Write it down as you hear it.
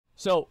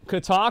So,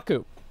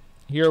 Kotaku.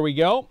 Here we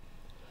go.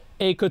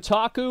 A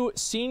Kotaku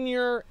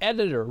senior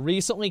editor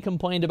recently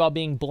complained about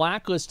being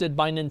blacklisted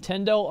by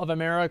Nintendo of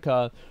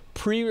America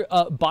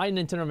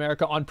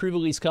on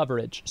pre-release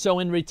coverage. So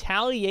in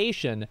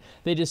retaliation,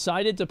 they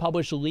decided to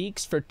publish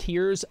leaks for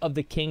Tears of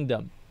the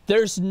Kingdom.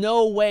 There's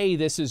no way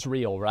this is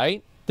real,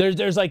 right?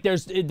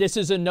 This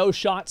is a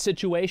no-shot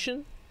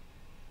situation?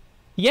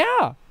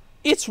 Yeah,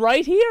 it's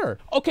right here.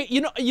 Okay,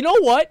 you know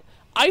what?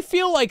 I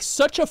feel like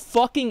such a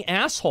fucking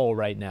asshole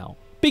right now.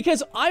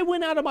 Because I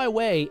went out of my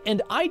way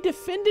and I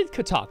defended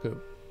Kotaku.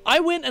 I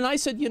went and I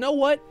said, you know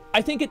what?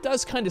 I think it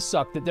does kind of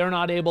suck that they're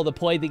not able to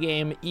play the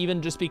game even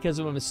just because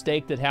of a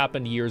mistake that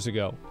happened years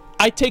ago.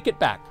 I take it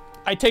back.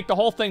 I take the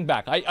whole thing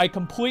back. I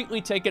completely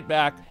take it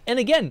back. And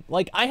again,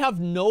 like, I have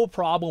no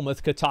problem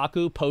with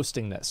Kotaku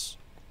posting this.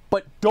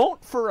 But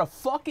don't for a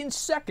fucking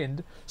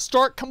second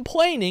start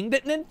complaining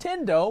that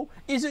Nintendo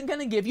isn't going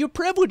to give you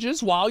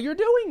privileges while you're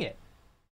doing it.